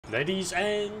Ladies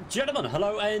and gentlemen,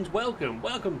 hello and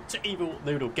welcome to Evil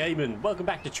Noodle Gaming. Welcome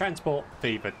back to Transport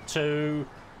Fever 2,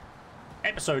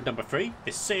 episode number 3,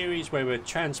 this series where we're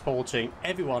transporting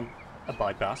everyone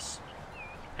by bus.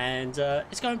 And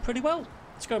it's going pretty well.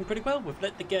 It's going pretty well. We've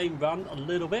let the game run a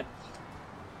little bit.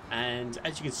 And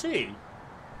as you can see,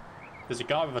 there's a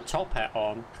guy with a top hat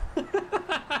on.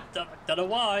 don't know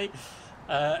why.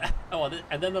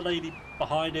 And then the lady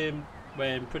behind him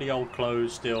wearing pretty old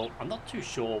clothes still. I'm not too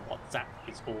sure what that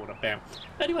is all about.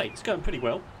 Anyway, it's going pretty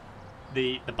well.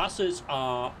 The buses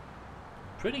are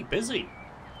pretty busy.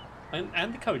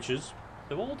 And the coaches,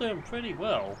 they're all doing pretty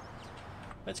well.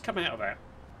 Let's come out of that.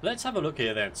 Let's have a look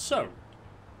here then. So,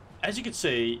 as you can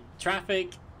see,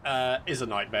 traffic is a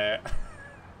nightmare.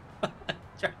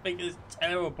 Traffic is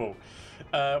terrible.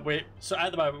 So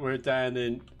at the moment we're down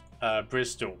in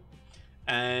Bristol.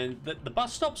 And the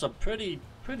bus stops are pretty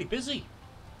busy.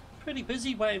 Pretty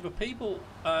busy waiting for people,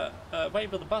 waiting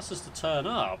for the buses to turn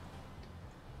up.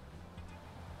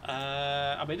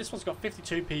 I mean, this one's got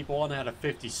 52 people on out of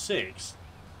 56.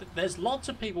 There's lots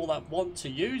of people that want to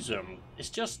use them. It's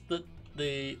just that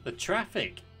the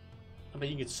traffic. I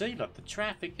mean, you can see that the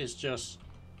traffic is just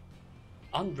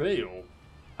unreal.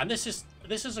 And this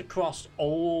is across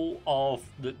all of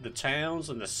the towns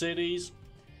and the cities.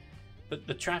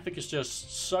 The traffic is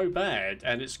just so bad,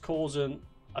 and it's causing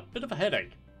a bit of a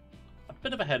headache. A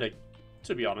bit of a headache,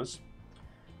 to be honest.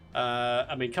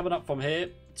 I mean, coming up from here,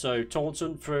 so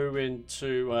Taunton through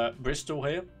into Bristol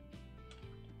here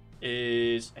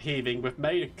is heaving. We've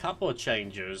made a couple of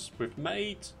changes. We've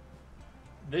made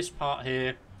this part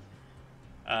here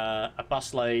a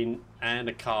bus lane and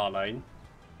a car lane,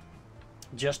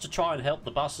 just to try and help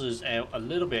the buses out a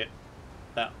little bit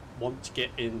that want to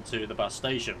get into the bus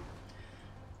station.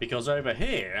 Because over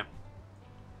here,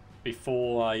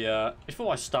 before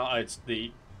I started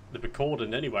the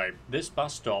recording anyway, this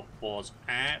bus stop was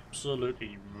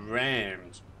absolutely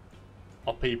rammed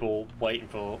of people waiting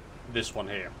for this one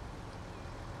here.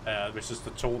 This is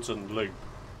the Taunton loop.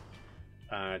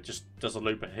 Just does a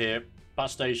loop here,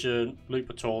 bus station, loop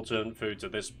of Taunton through to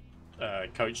this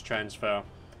coach transfer,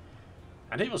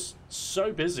 and it was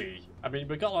so busy. I mean,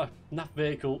 we got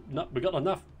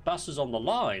enough buses on the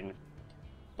line.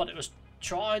 But it was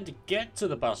trying to get to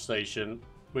the bus station,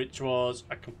 which was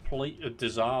a complete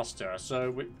disaster. So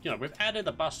we've added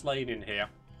a bus lane in here,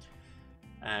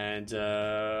 and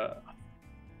I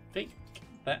think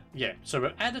that So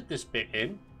we've added this bit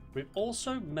in. We've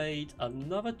also made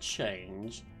another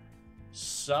change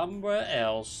somewhere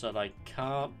else that I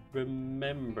can't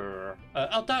remember.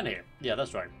 Oh, down here. Yeah,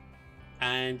 that's right.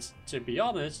 And to be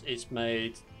honest, it's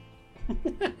made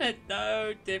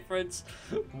no difference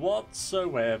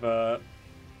whatsoever.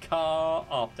 Car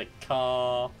after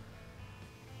car,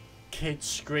 kids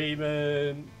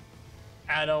screaming,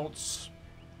 adults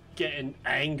getting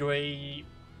angry.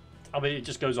 I mean, it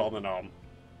just goes on and on.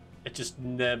 It just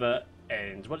never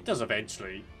ends. Well, it does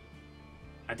eventually,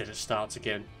 and then it starts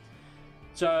again.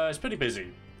 So it's pretty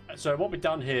busy. So what we've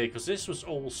done here, because this was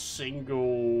all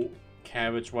single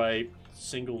carriageway,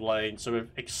 single lane, so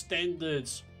we've extended.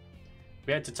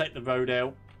 We had to take the road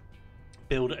out,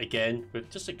 build it again. We've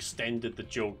just extended the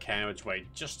dual carriageway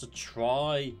just to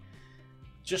try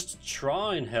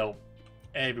and help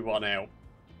everyone out.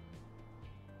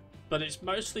 But it's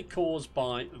mostly caused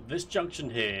by this junction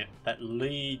here that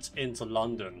leads into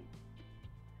London.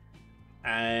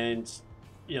 And,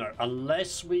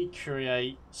 unless we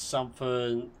create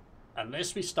something,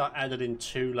 unless we start adding in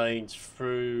 2 lanes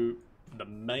through the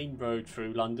main road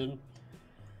through London,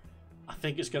 I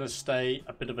think it's going to stay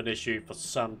a bit of an issue for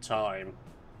some time.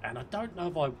 And I don't know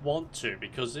if I want to,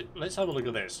 because let's have a look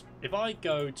at this. If I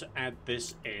go to add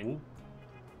this in,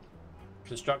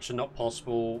 construction not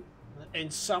possible. In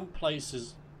some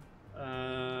places,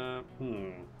 so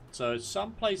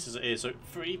some places it is. So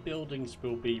 3 buildings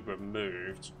will be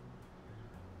removed.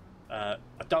 I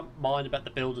don't mind about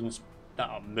the buildings that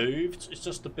are moved. It's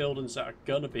just the buildings that are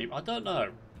going to be. I don't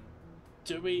know.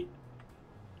 Do we?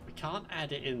 We can't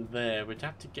add it in there. We'd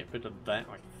have to get rid of that,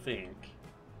 I think.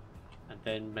 And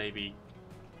then maybe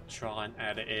try and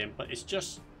add it in. But it's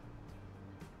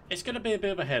going to be a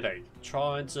bit of a headache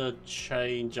trying to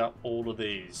change up all of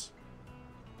these.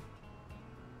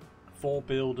 4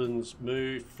 buildings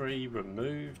moved, 3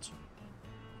 removed.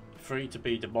 3 to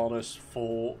be demolished,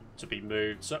 4 to be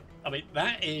moved. So, I mean,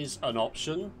 that is an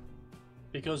option.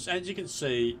 Because as you can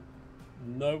see,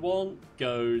 no one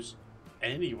goes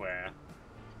anywhere.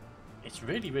 It's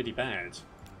really, really bad.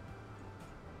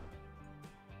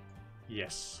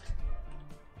 Yes.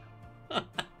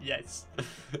 Yes.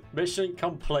 Mission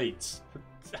complete.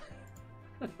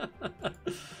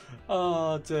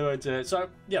 Oh dear, oh dear. So,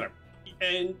 you know,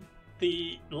 in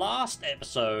the last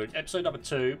episode, episode number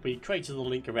 2, we created a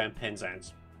link around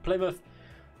Penzance. Plymouth,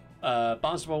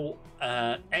 Barnstable,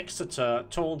 Exeter,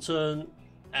 Taunton,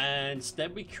 and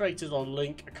then we created a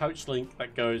link, a coach link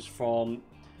that goes from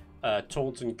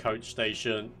Taunton coach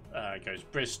station, goes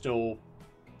Bristol,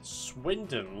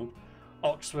 Swindon,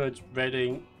 Oxford,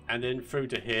 Reading, and then through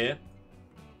to here.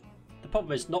 The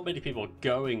problem is not many people are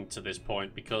going to this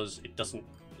point because it doesn't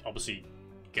obviously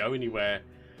go anywhere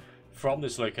from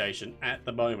this location at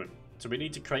the moment. So we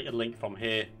need to create a link from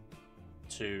here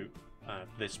to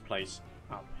this place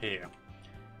up here.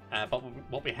 But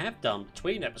what we have done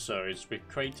between episodes, we've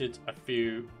created a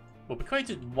few, well, we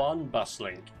created one bus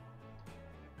link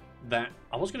that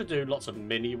I was going to do lots of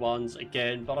mini ones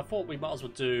again, but I thought we might as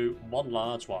well do one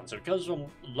large one. So it goes from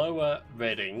Lower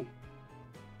Reading.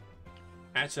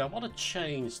 Actually, I want to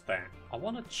change that. I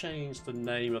want to change the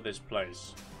name of this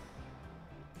place.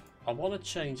 I want to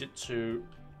change it to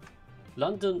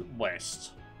London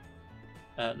West.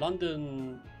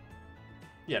 London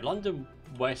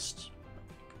West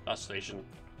bus station.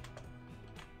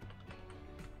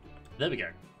 There we go.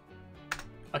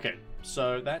 Okay,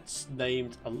 so that's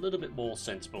named a little bit more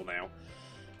sensible now.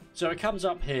 So it comes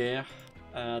up here,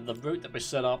 the route that we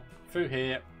set up through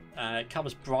here. It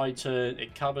covers Brighton,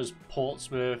 it covers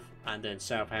Portsmouth, and then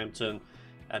Southampton,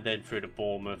 and then through to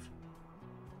Bournemouth.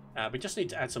 We just need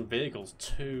to add some vehicles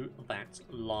to that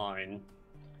line.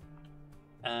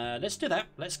 Let's do that.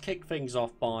 Let's kick things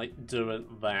off by doing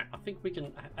that. I think we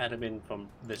can add them in from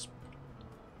this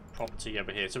property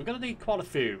over here. So we're going to need quite a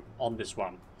few on this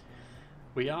one.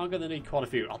 We are going to need quite a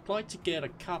few. I'd like to get a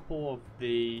couple of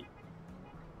the...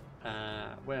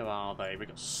 where are they? We've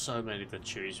got so many to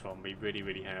choose from. We really,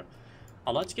 really have.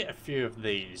 I'd like to get a few of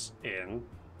these in.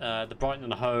 The Brighton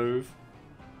and Hove.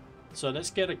 So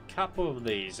let's get a couple of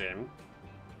these in.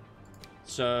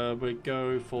 So we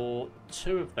go for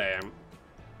 2 of them.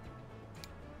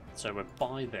 So we'll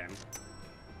buy them.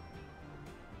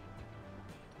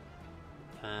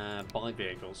 Buy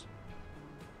vehicles.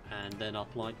 And then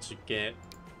I'd like to get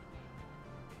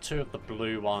 2 of the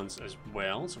blue ones as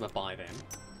well. So we'll buy them.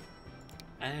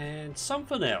 And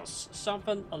something else.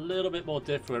 Something a little bit more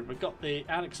different. We've got the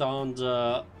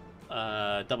Alexander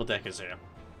double-deckers here.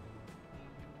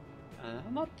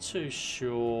 I'm not too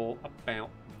sure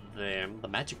about them. The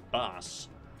Magic Bus.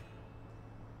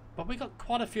 But we got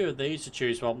quite a few of these to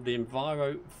choose from. The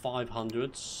Enviro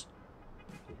 500s.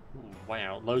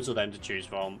 Wow, loads of them to choose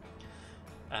from.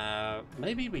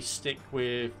 Maybe we stick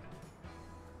with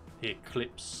the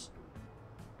Eclipse.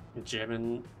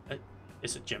 Gemini.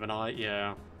 Is it Gemini?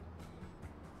 Yeah.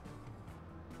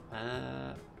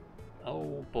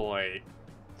 Oh boy.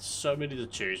 So many to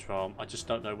choose from. I just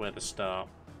don't know where to start.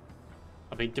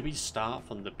 I mean, do we start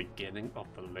from the beginning of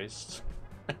the list?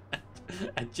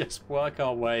 And just work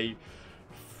our way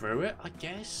through it, I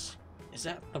guess? Is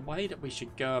that the way that we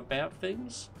should go about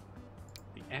things?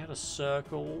 The outer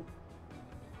circle.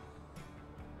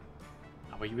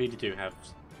 Oh, we really do have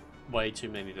way too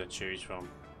many to choose from.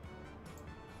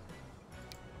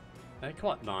 They're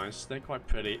quite nice. They're quite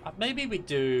pretty. Maybe we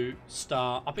do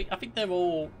start. I think they're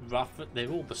all rough.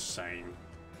 They're all the same,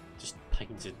 just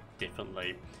painted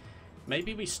differently.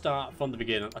 Maybe we start from the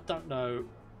beginning. I don't know.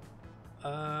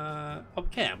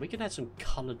 Okay, we can add some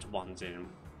coloured ones in.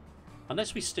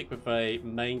 Unless we stick with a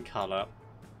main colour.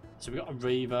 So we've got a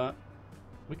Reaver.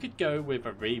 We could go with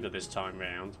a Reaver this time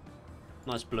round.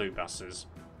 Nice blue buses.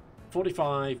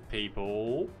 45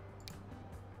 people.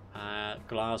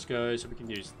 Glasgow, so we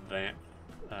can use that.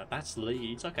 That's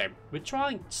Leeds. Okay, we're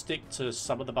trying to stick to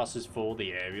some of the buses for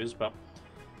the areas, but...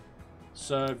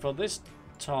 So for this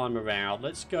time around,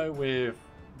 let's go with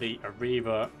the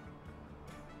Arriva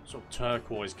sort of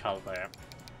turquoise colour there.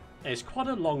 It's quite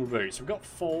a long route, so we've got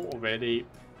 4 already.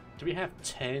 Do we have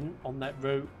 10 on that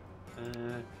route?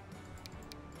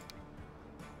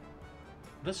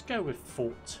 Let's go with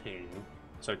 14.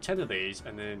 So 10 of these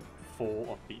and then 4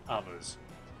 of the others.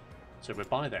 So we'll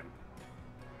buy them.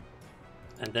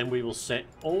 And then we will set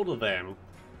all of them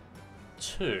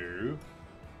to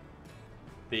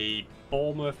the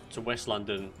Bournemouth to West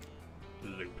London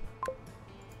loop.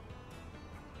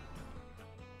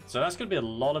 So that's going to be a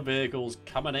lot of vehicles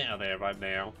coming out of there right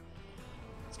now.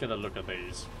 Let's get a look at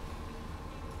these.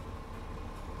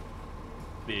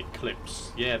 The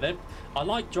Eclipse. Yeah, I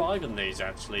like driving these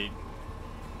actually.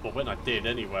 Well, when I did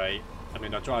anyway. I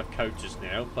mean, I drive coaches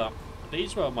now, but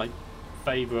these were my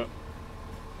favourite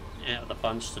out of the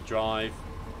bunch to drive.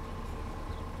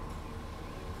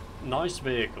 Nice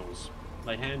vehicles.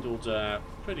 They handled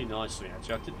pretty nicely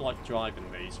actually. I did like driving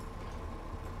these.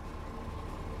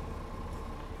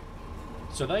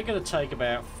 So they're going to take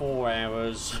about 4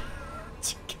 hours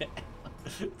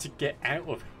to get out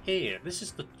of here. This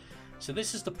is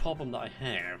the problem that I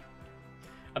have.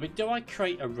 I mean, do I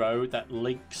create a road that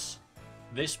links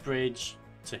this bridge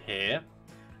to here?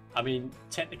 I mean,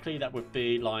 technically that would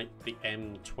be like the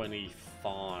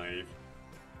M25.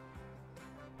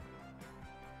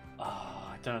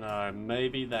 I don't know.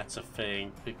 Maybe that's a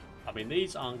thing. I mean,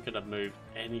 these aren't going to move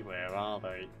anywhere, are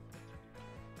they?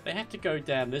 They have to go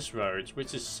down this road,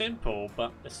 which is simple,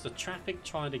 but it's the traffic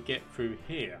trying to get through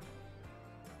here.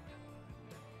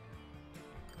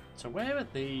 So where are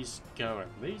these going?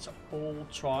 These are all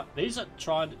these are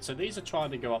trying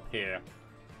to go up here.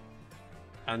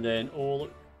 And then oh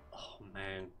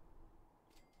man.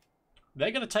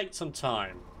 They're going to take some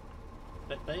time.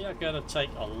 They are going to take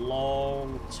a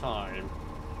long time.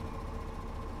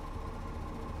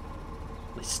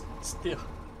 They still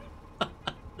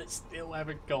they still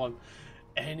haven't gone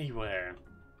anywhere.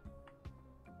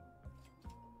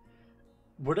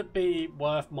 Would it be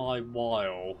worth my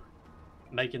while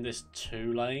making this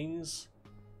 2 lanes?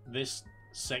 This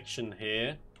section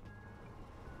here.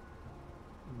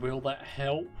 Will that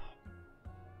help?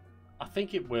 I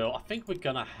think it will. I think we're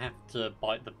gonna have to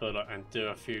bite the bullet and do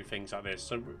a few things like this.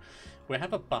 So we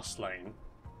have a bus lane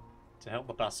to help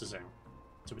the buses out.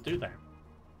 So we do that.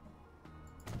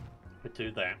 We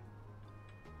do that.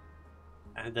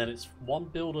 And then it's 1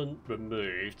 building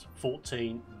removed,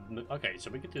 14. Okay,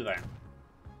 so we could do that.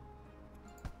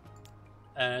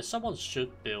 Someone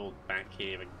should build back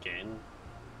here again,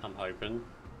 I'm hoping.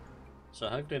 So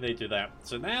hopefully they do that.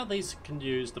 So now these can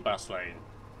use the bus lane.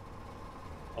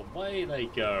 Away they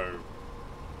go.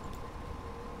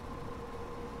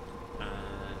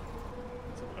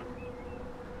 Let's have a look.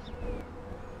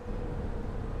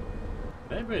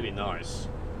 They're really nice.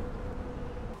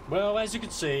 Well, as you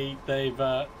can see, they've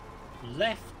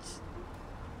left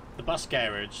the bus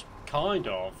garage, kind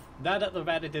of. Now that they've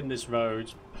added in this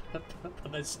road, but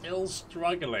they're still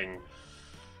struggling.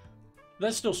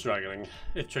 They're still struggling,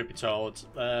 if truth be told.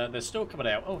 They're still coming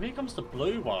out. Oh, here comes the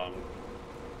blue one.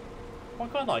 I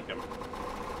quite like him.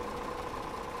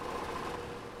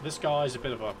 This guy's a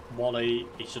bit of a wally.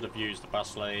 He should have used the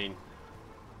bus lane.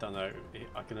 Don't know.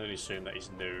 I can only assume that he's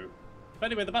new. But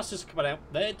anyway, the buses are coming out.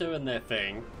 They're doing their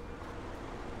thing.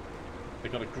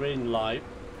 They've got a green light.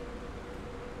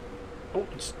 Oh,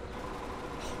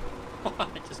 I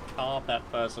just carved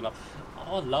that person up.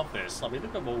 Oh, I love this. I mean, look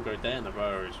at them all go down the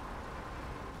road.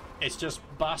 It's just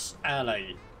bus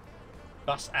alley.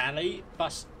 Bus alley?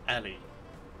 Bus alley.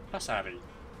 Bus alley.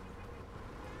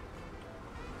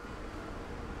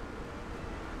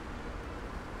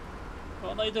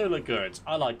 Well, they do look good.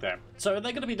 I like them. So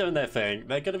they're going to be doing their thing.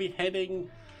 They're going to be heading...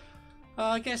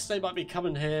 I guess they might be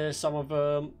coming here, some of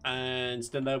them, and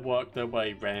then they'll work their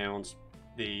way round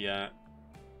the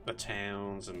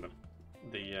towns and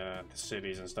the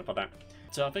cities and stuff like that.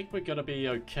 So I think we're going to be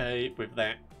okay with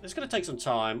that. It's going to take some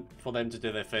time for them to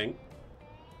do their thing,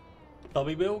 but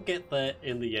we will get there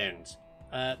in the end.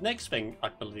 Next thing I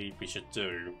believe we should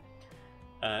do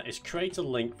is create a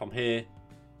link from here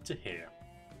to here.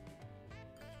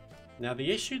 Now the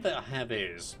issue that I have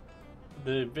is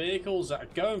the vehicles that are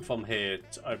going from here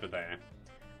to over there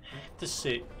have to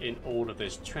sit in all of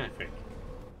this traffic,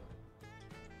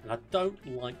 and I don't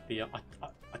like the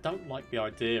I don't like the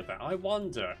idea of that. I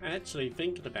wonder, actually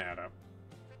thinking about it,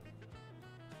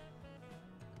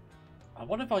 I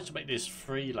wonder if I should make this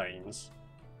 3 lanes.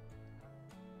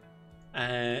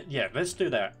 Yeah, let's do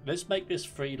that. Let's make this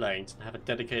 3 lanes and have a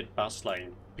dedicated bus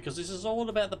lane, because this is all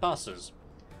about the buses.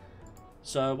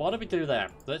 So why don't we do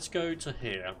that? Let's go to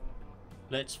here.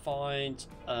 Let's find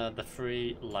the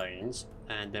 3 lanes,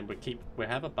 and then we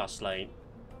have a bus lane,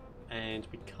 and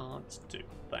we can't do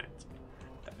that.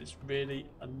 That is really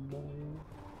annoying.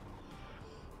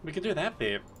 We can do that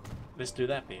bit. Let's do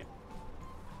that bit.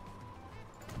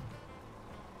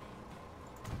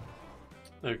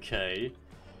 Okay.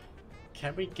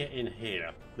 Can we get in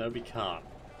here? No, we can't.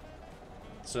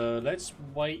 So let's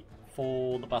wait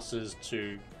for the buses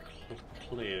to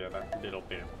clear that little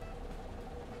bit.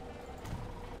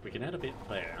 We can add a bit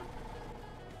there.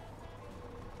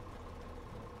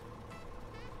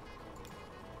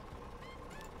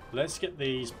 Let's get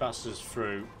these buses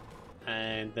through,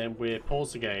 and then we'll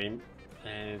pause the game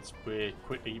and we'll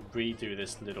quickly redo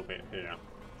this little bit here.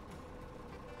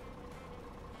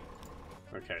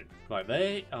 Okay, right,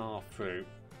 they are through.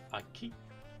 I keep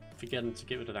forgetting to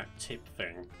get rid of that tip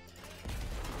thing.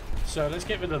 So let's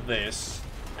get rid of this,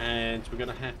 and we're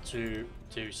going to have to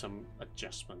do some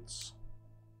adjustments.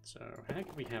 So how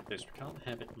can we have this? We can't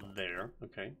have it there.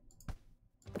 Okay.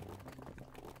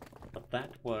 But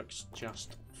that works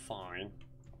just fine.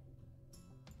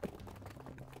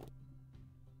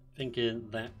 Thinking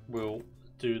that will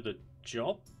do the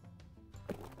job.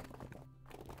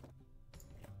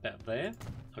 That there.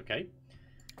 Okay.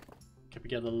 Can we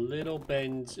get a little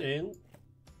bend in?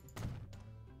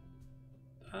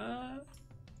 I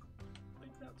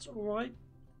think that's alright.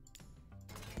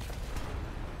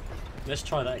 Let's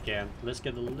try that again. Let's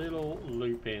get a little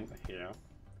loop in here.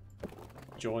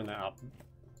 Join that up.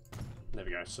 There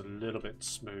we go. It's a little bit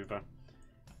smoother.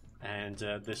 And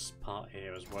this part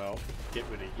here as well. Get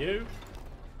rid of you.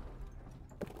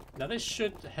 Now this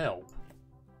should help.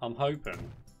 I'm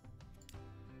hoping.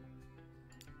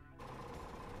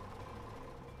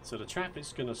 So the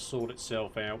traffic's going to sort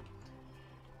itself out.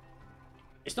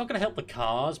 It's not going to help the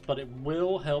cars, but it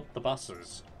will help the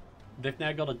buses. They've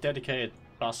now got a dedicated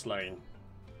bus lane,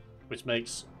 which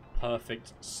makes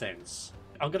perfect sense.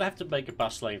 I'm going to have to make a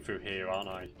bus lane through here,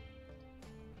 aren't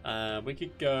I? We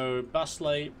could go bus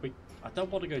lane. I don't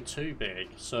want to go too big,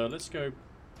 so let's go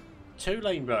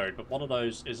 2-lane road, but one of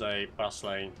those is a bus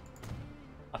lane.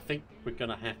 I think we're going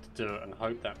to have to do it and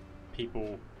hope that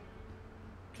people...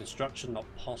 Construction not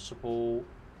possible.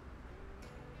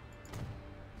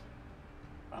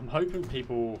 I'm hoping the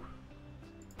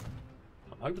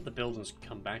buildings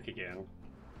come back again.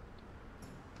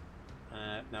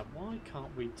 Now why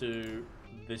can't we do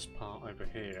this part over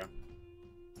here?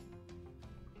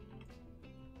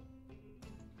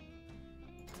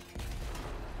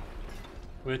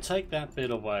 We'll take that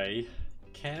bit away.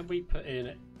 Can we put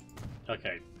in...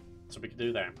 Okay, so we can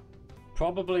do that.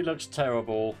 Probably looks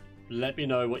terrible. Let me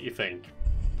know what you think.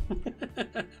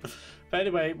 But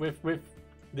anyway, with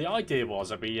the idea was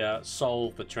that we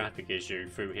solve the traffic issue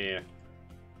through here.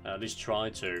 At least try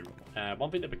to.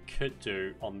 One thing that we could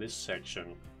do on this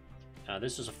section.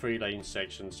 This is a 3-lane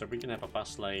section, so we can have a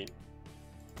bus lane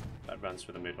that runs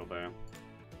through the middle there.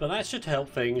 But that should help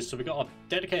things. So we've got a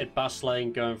dedicated bus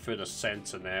lane going through the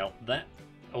centre now. That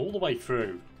all the way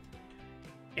through.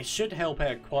 It should help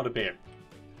out quite a bit.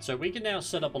 So we can now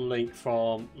set up a link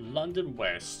from London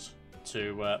West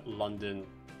to London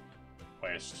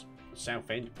West,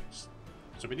 Southend West.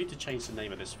 So we need to change the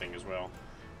name of this thing as well.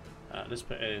 Let's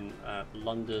put in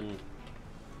London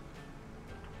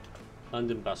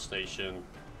Bus Station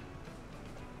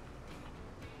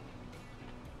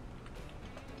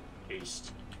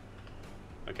East.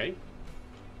 Okay.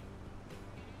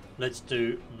 Let's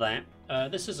do that.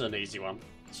 This is an easy one.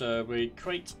 So we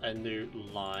create a new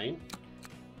line.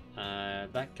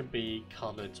 That can be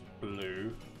coloured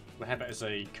blue. We'll have it as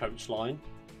a coach line.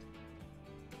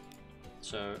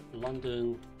 So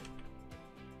London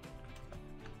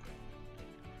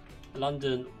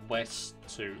west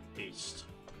to east.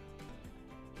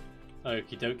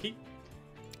 Okie dokie.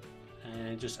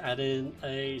 And just add in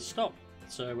a stop.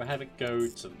 So we'll have it go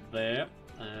to there.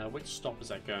 Which stop is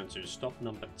that going to? Stop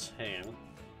number 10.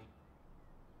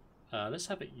 Let's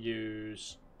have it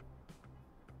use...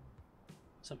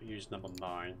 Let's have it use number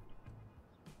 9.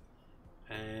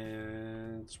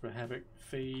 And we'll have it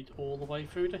feed all the way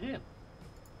through to here.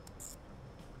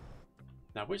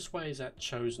 Now which way is that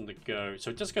chosen to go? So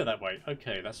it does go that way.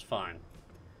 Okay, that's fine.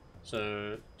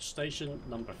 So station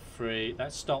number 3,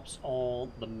 that stops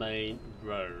on the main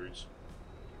road.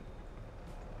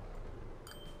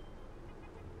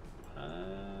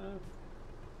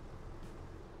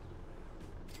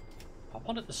 I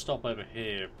wanted to stop over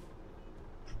here.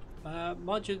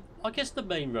 Mind you, I guess the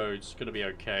main road's going to be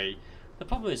okay. The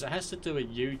problem is it has to do a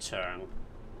U-turn.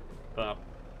 But,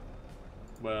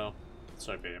 well,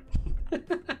 so be it.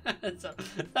 So,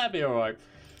 that'd be alright.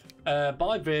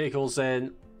 Buy vehicles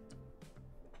then.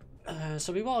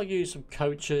 So we want to use some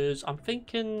coaches. I'm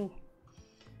thinking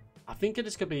it's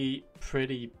going to be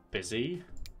pretty busy.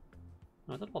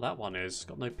 I don't know what that one is. It's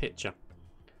got no picture.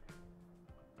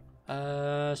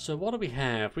 So what do we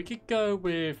have? We could go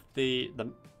with the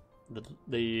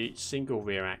single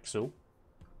rear axle.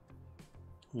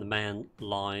 The Man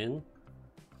Lion.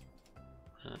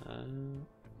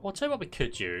 Well, I'll tell you what we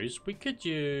could use. We could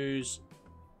use...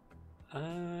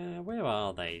 where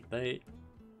are they?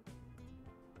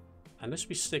 Unless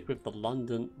we stick with the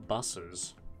London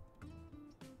buses.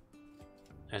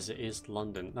 As it is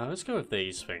London. No, let's go with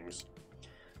these things.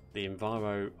 The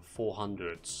Enviro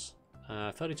 400s.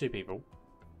 32 people.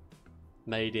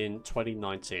 Made in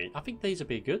 2019. I think these would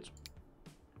be good.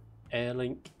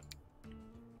 Airlink.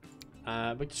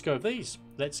 We just go with these.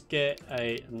 Let's get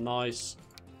a nice...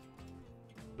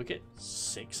 We'll get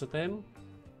 6 of them.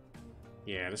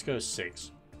 Yeah, let's go with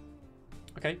 6.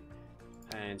 Okay.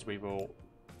 And we will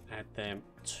add them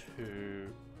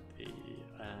to the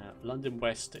London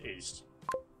West to East.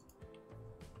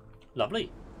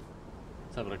 Lovely.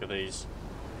 Let's have a look at these.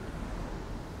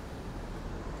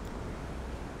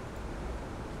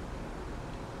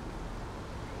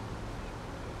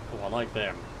 Oh, I like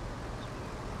them.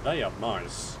 They are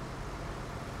nice.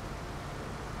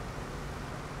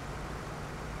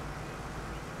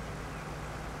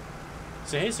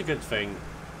 So here's a good thing.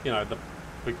 You know,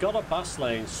 we got a bus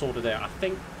lane sorted out. I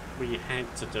think we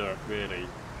had to do it, really.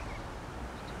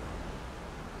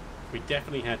 We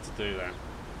definitely had to do that.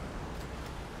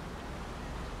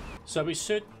 So we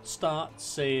should start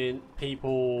seeing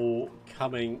people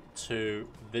coming to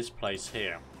this place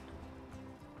here.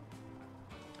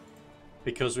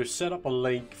 Because we've set up a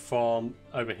link from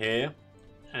over here.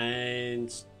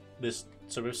 And this,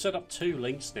 so we've set up 2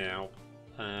 links now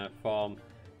from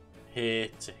here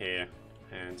to here.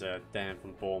 And down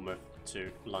from Bournemouth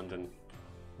to London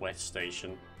West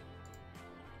Station.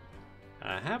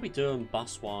 How are we doing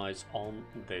bus-wise on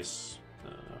this?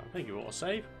 I think you ought to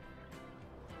save.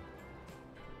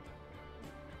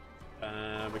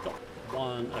 We've got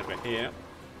 1 over here.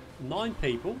 9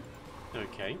 people.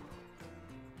 Okay.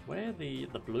 Where are the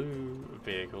blue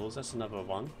vehicles? That's another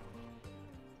one.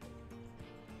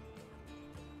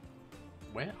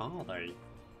 Where are they?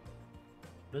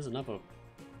 There's another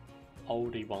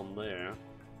oldie one there.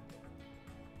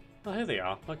 Oh, here they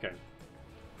are. Okay.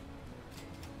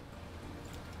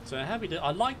 So how we do?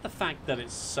 I like the fact that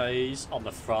it says on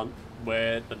the front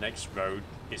where the next road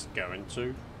is going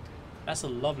to. That's a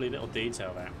lovely little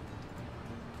detail there.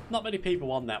 Not many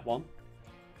people on that one,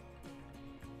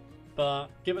 but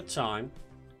give it time,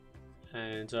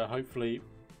 and hopefully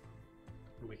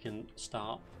we can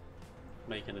start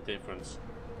making a difference.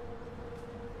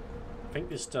 I think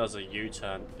this does a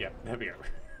U-turn. Yeah, there we go.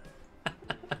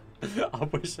 I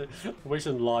wish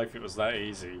in life it was that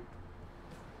easy.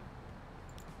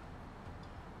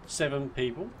 7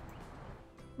 people.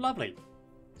 Lovely.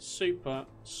 Super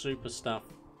stuff.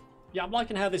 Yeah, I'm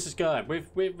liking how this is going.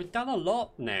 We've done a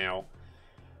lot now.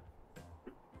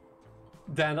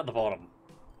 Down at the bottom.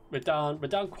 We've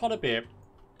done quite a bit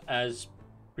as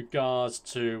regards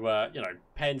to you know,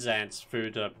 Penzance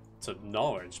through to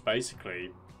Norwich,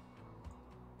 basically.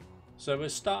 So we're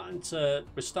starting to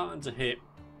hit.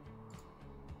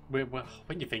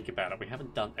 When you think about it, we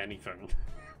haven't done anything.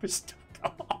 We've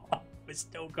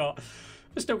still got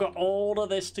all of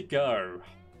this to go.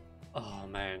 Oh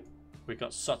man, we've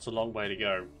got such a long way to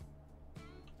go.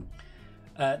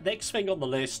 Next thing on the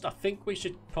list, I think we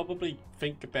should probably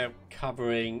think about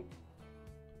covering.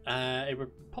 It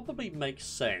would probably make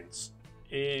sense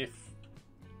if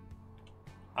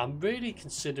I'm really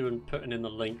considering putting in the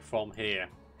link from here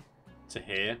to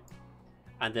here,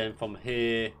 and then from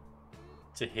here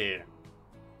to here.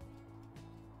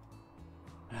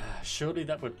 Surely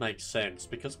that would make sense,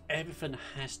 because everything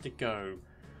has to go,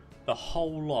 the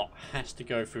whole lot has to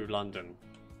go through London.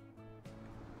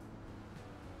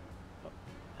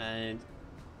 And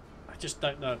I just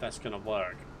don't know if that's going to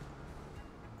work.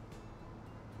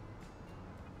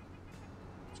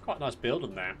 It's quite a nice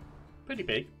building there. Pretty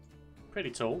big,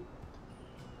 pretty tall.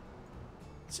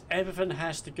 So everything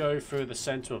has to go through the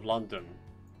centre of London.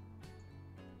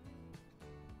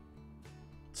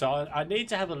 So I need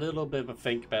to have a little bit of a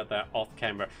think about that off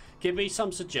camera. Give me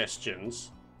some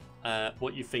suggestions.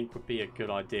 What you think would be a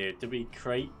good idea. Do we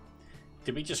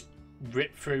just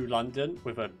rip through London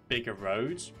with a bigger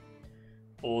road?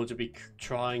 Or do we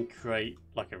try and create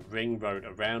like a ring road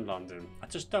around London? I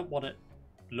just don't want it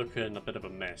looking a bit of a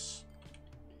mess.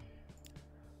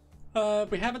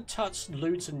 We haven't touched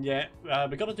Luton yet.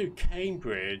 We've got to do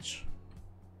Cambridge.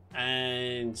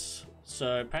 And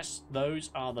so perhaps those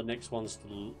are the next ones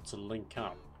to link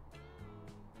up.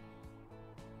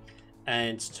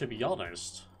 And to be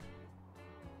honest,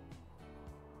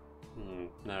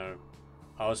 no,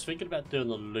 I was thinking about doing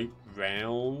the loop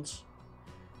round,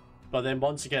 but then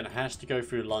once again it has to go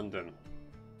through London,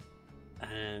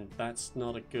 and that's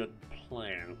not a good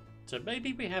plan. So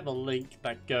maybe we have a link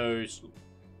that goes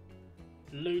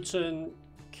Luton,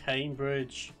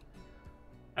 Cambridge,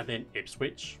 and then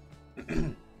Ipswich.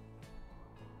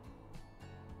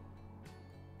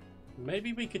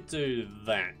 Maybe we could do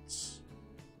that,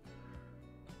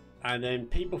 and then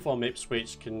people from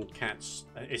Ipswich can catch.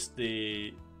 It's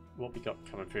the what we got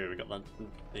coming through. We got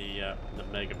the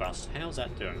mega bus. How's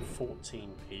that doing?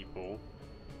 14 people.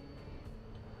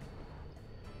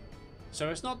 So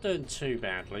it's not doing too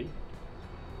badly.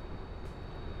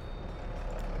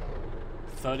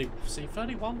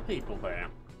 31 people there.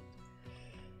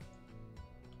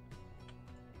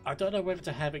 I don't know whether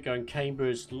to have it going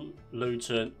Cambridge,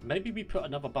 Luton. Maybe we put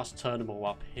another bus terminal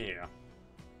up here.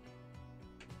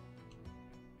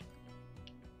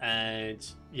 And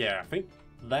yeah, I think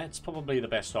that's probably the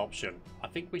best option. I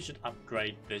think we should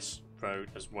upgrade this road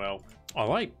as well.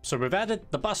 Alright, so we've added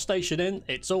the bus station in.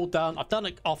 It's all done. I've done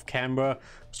it off camera.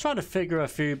 I was trying to figure a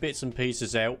few bits and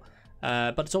pieces out,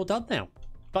 but it's all done now.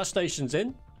 Bus station's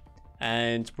in,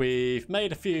 and we've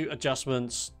made a few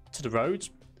adjustments to the roads.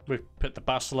 We've put the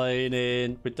bus lane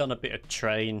in. We've done a bit of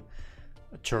terrain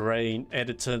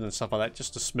editing and stuff like that,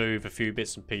 just to smooth a few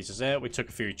bits and pieces out. We took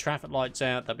a few traffic lights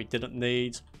out that we didn't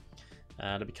need.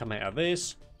 Let me come out of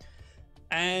this.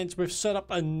 And we've set up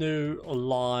a new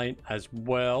line as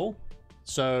well.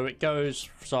 So it goes,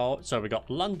 so we got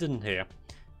London here.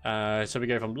 So we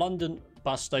go from London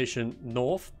bus station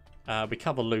north. We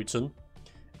cover Luton.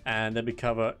 And then we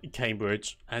cover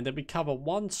Cambridge. And then we cover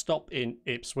one stop in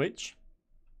Ipswich,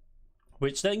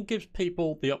 which then gives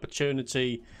people the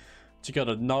opportunity to go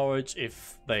to Norwich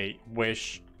if they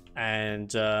wish. And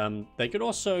they could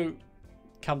also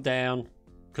come down,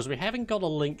 because we haven't got a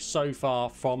link so far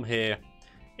from here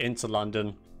into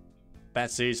London.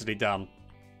 That's easily done,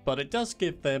 but it does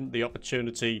give them the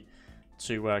opportunity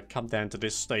to come down to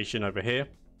this station over here,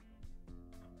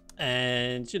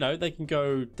 and you know, they can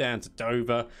go down to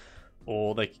Dover,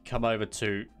 or they can come over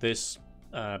to this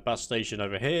bus station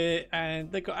over here,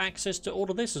 and they've got access to all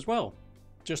of this as well,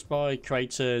 just by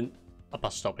creating a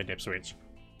bus stop in Ipswich.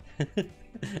 Isn't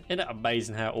it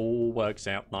amazing how it all works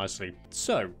out nicely?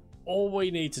 So all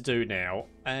we need to do now,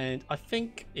 and I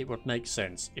think it would make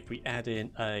sense if we add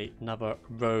in another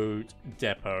road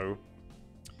depot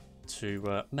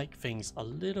to make things a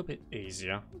little bit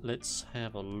easier. Let's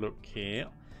have a look here.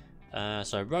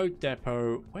 So road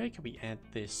depot, where can we add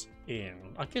this in?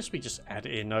 I guess we just add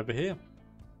it in over here.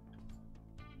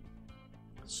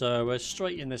 So we're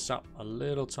straightening this up a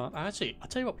little time. Actually, I'll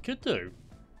tell you what we could do.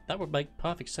 That would make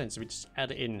perfect sense if we just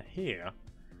add it in here.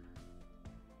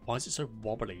 Why is it so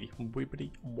wobbly?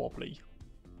 Wibbly wobbly.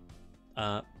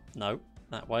 No,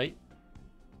 that way.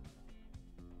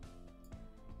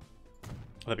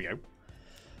 There we go.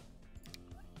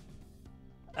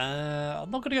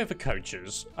 I'm not going to go for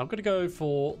coaches. I'm going to go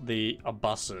for the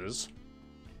buses.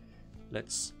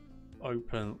 Let's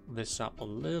open this up a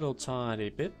little tiny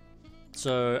bit.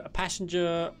 So a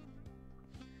passenger.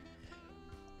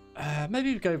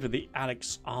 Maybe we go for the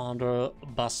Alexandra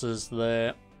buses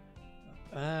there.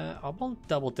 I want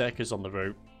double deckers on the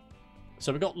route.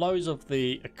 So we've got loads of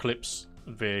the Eclipse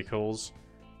vehicles.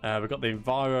 We've got the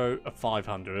Enviro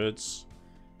 500s.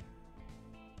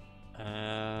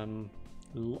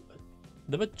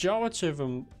 The majority of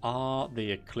them are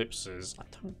the Eclipses. I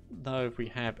don't know if we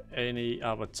have any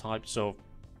other types of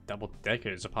double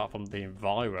deckers apart from the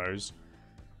Enviros.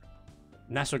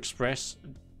 Nassau Express,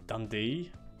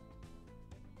 Dundee.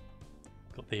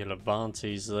 Got the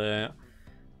Levantes there.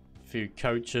 Few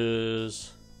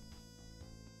coaches.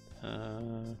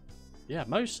 Yeah,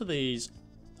 most of these.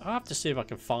 I'll have to see if I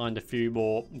can find a few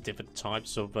more different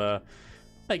types of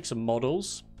makes and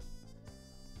models.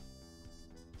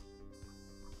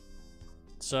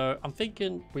 So I'm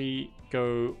thinking we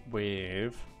go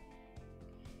with.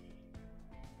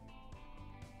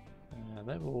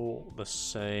 They're all the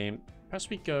same. Perhaps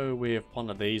we go with one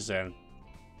of these then.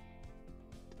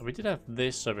 We did have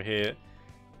this over here.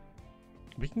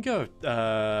 We can go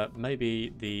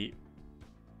maybe the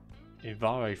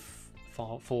Enviro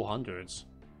 400s.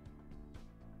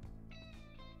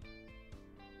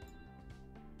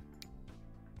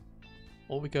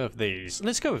 Or we go with these.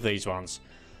 Let's go with these ones.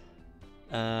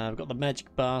 We've got the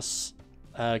Magic Bus.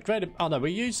 Great. Oh no,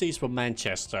 we use these for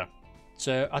Manchester.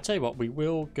 So I'll tell you what, we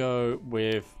will go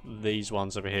with these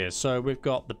ones over here. So we've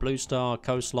got the Blue Star,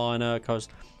 Coastliner,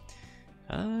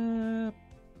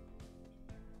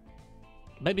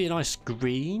 maybe a nice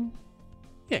green.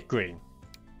 Yeah, green.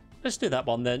 Let's do that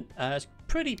one then. It's a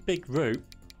pretty big route.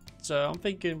 So I'm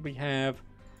thinking we have.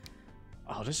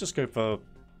 Oh, let's just go for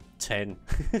 10.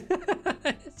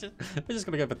 We're just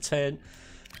going to go for 10.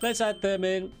 Let's add them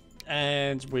in.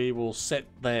 And we will set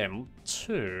them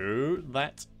to.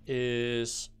 That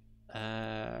is.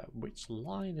 Which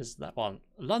line is that one?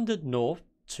 London North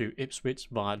to Ipswich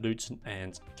via Luton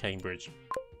and Cambridge.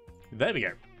 There we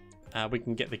go. We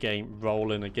can get the game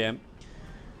rolling again.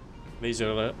 These are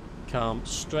going to come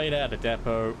straight out of the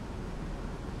depot.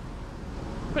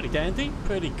 Pretty dandy,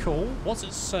 pretty cool. What's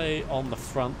it say on the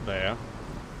front there?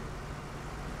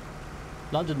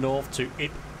 London North to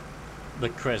Ip the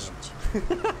Crescent.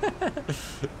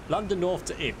 London North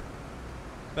to Ip.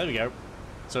 There we go.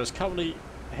 So it's currently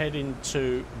heading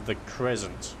to the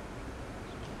Crescent.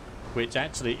 Which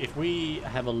actually, if we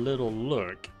have a little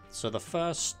look, so the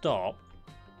first stop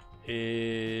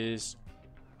is...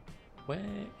 Where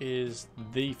is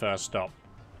the first stop?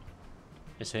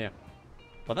 It's here.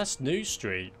 Well, that's New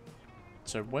Street.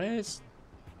 So where's...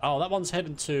 Oh, that one's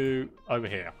heading to over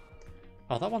here.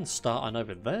 Oh, that one's starting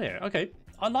over there. Okay.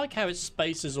 I like how it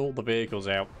spaces all the vehicles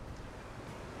out.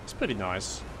 It's pretty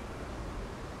nice.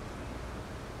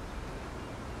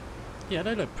 Yeah,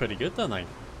 they look pretty good, don't they?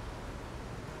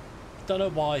 Don't know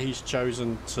why he's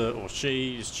chosen to, or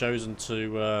she's chosen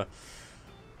to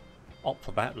opt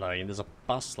for that lane. There's a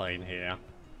bus lane here.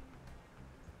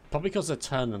 Probably because they're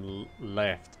turning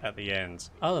left at the end.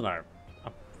 I don't know.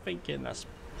 I'm thinking that's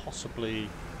possibly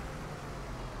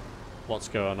what's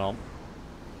going on.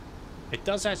 It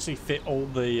does actually fit all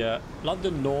the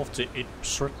London North to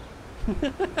Ipswich.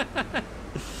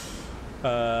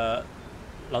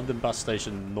 London Bus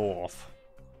Station North.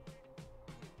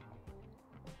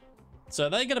 So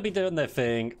they're going to be doing their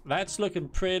thing. That's looking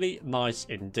pretty nice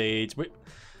indeed.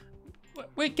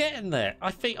 We're getting there.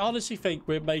 I honestly think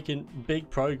we're making big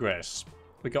progress.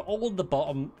 We got all the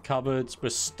bottom covered. We're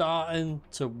starting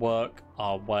to work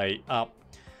our way up.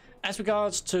 As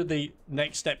regards to the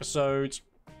next episode,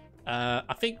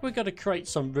 I think we're going to create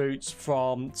some routes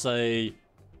from, say,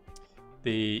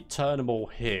 the terminal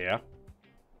here.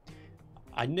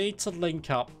 I need to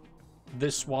link up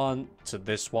this one to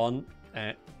this one.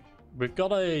 We've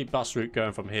got a bus route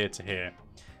going from here to here.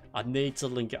 I need to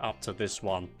link it up to this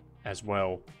one as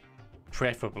well,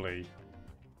 preferably.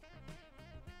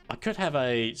 I could have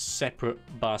a separate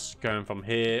bus going from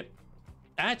here.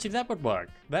 Actually, that would work.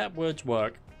 That would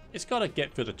work. It's got to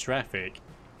get through the traffic.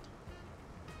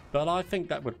 But I think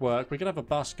that would work. We could have a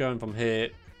bus going from here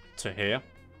to here.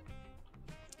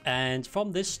 And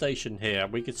from this station here,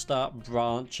 we could start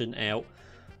branching out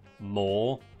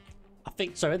more. I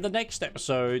think so. In the next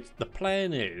episode, the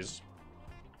plan is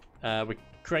we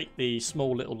create the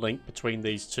small little link between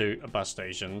these two bus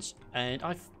stations, and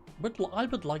I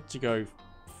would like to go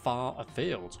far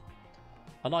afield.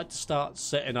 I'd like to start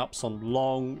setting up some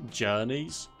long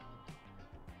journeys.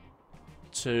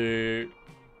 To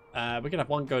we can have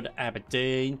one go to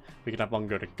Aberdeen. We can have one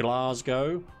go to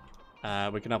Glasgow.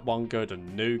 We can have one go to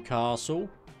Newcastle,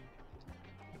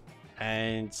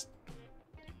 and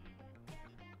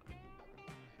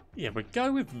yeah, we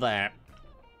go with that.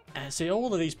 And see,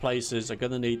 all of these places are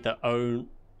going to need their own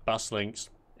bus links,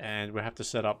 and we have to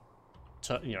set up,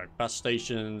 bus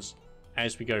stations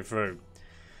as we go through.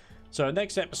 So,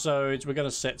 next episodes, we're going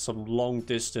to set some long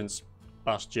distance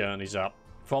bus journeys up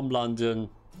from London,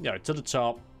 to the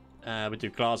top. We do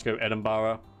Glasgow,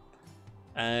 Edinburgh,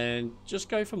 and just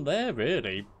go from there,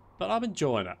 really. But I'm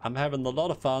enjoying it. I'm having a lot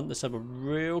of fun. Let's have a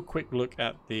real quick look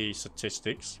at the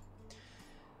statistics.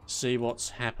 See what's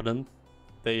happening.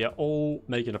 They are all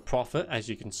making a profit, as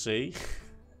you can see.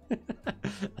 I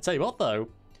tell you what, though,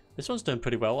 this one's doing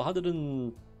pretty well.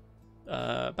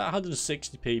 About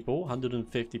 160 people,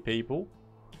 150 people.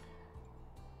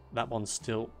 That one's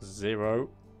still 0.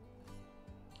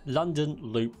 London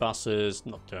Loop buses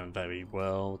not doing very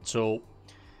well at all.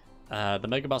 The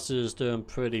mega buses is doing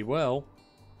pretty well.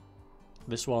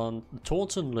 This one, the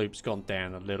Taunton Loop's gone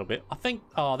down a little bit. I think,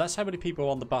 that's how many people are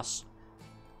on the bus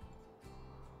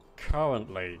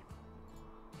currently.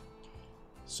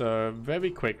 So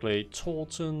very quickly,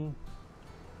 Taunton,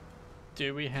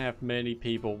 do we have many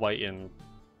people waiting?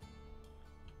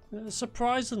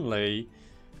 Surprisingly,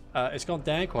 it's gone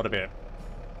down quite a bit,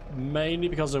 mainly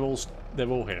because they're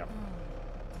all here.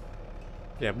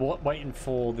 Yeah, waiting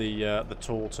for the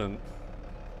Taunton,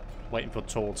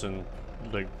 Taunton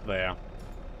Loop there.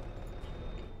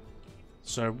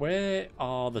 So where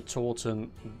are the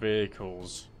Taunton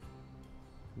vehicles?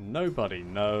 Nobody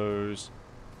knows.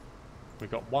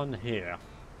 We've got one here.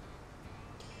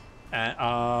 And,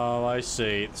 oh, I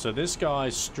see. So this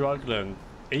guy's struggling.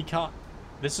 He can't...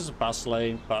 This is a bus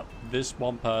lane, but this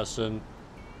one person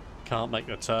can't make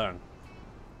the turn.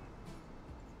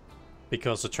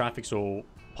 Because the traffic's all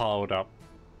piled up.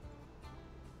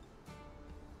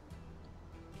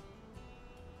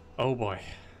 Oh boy.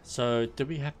 So do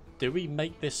we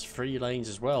make this 3 lanes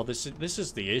as well? This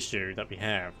is the issue that we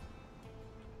have.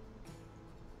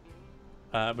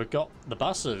 We've got the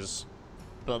buses,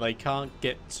 but they can't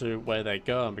get to where they're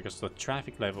going because the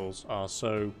traffic levels are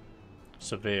so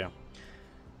severe.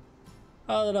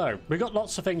 I don't know. We've got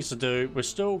lots of things to do. We've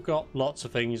still got lots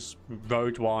of things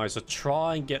road-wise to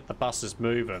try and get the buses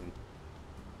moving.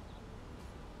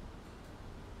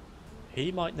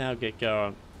 He might now get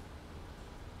going.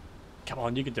 Come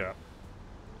on, you can do it.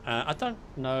 I don't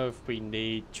know if we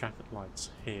need traffic lights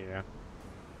here.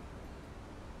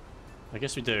 I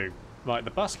guess we do. Right,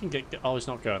 the bus can get... Oh, it's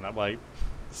not going that way.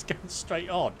 It's going straight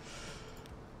on.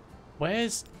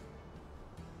 Where's...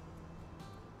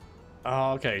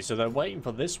 Oh, okay, so they're waiting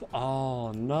for this one.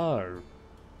 Oh, no.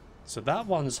 So that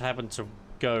one's having to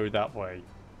go that way.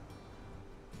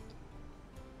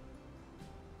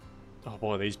 Oh,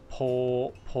 boy, these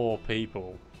poor, poor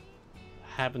people.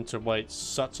 Having to wait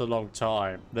such a long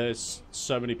time. There's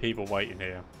so many people waiting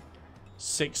here.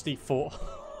 64.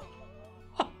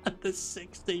 There's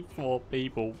 64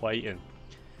 people waiting.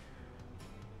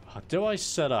 Do I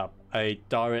set up a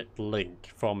direct link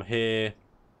from here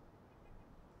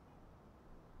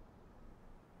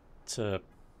to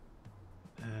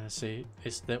see,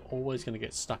 they're always going to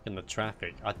get stuck in the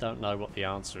traffic. I don't know what the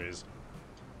answer is.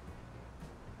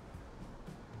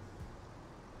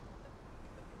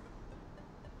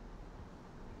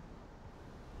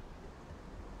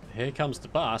 Here comes the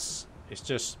bus. It's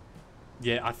just,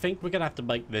 yeah, I think we're going to have to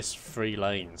make this 3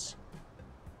 lanes.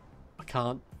 I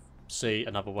can't see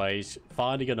another way. It's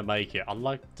finally going to make it. I'd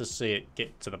like to see it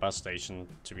get to the bus station,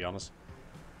 to be honest.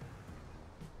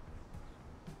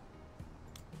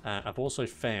 I've also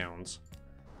found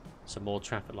some more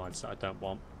traffic lights that I don't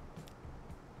want.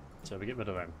 So we get rid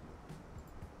of them.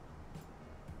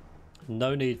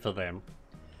 No need for them.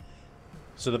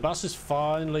 So the bus is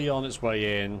finally on its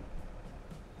way in.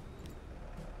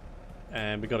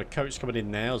 And we've got a coach coming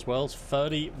in now as well. It's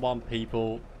 31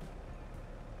 people.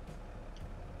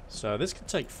 So this could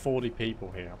take 40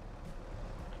 people here.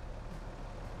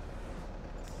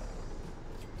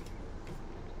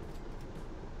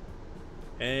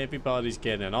 Everybody's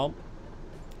getting on.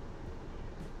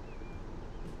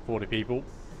 40 people.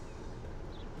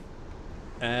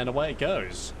 And away it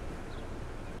goes.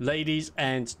 Ladies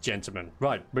and gentlemen.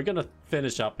 Right, we're going to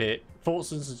finish up here.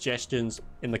 Thoughts and suggestions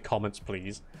in the comments,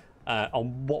 please.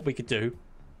 On what we could do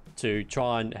to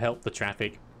try and help the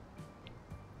traffic.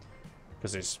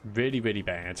 Because it's really, really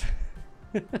bad.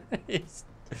 it's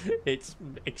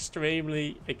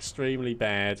extremely, extremely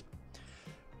bad.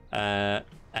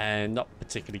 And not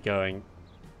particularly going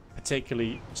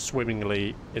particularly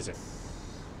swimmingly, is it?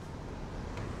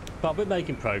 But we're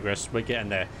making progress. We're getting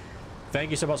there.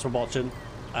 Thank you so much for watching.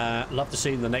 Love to see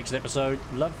you in the next episode.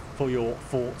 Love for your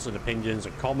thoughts and opinions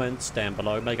and comments down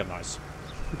below. Make them nice.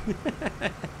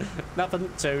 Nothing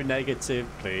too negative,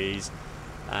 please.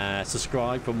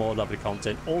 Subscribe for more lovely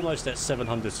content. Almost at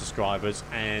 700 subscribers,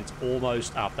 and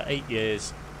almost after 8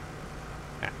 years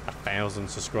at 1,000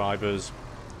 subscribers.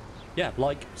 Yeah,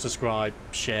 like, subscribe,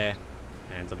 share,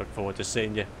 and I look forward to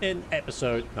seeing you in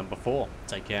episode number 4.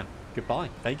 Take care. Goodbye.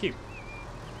 Thank you.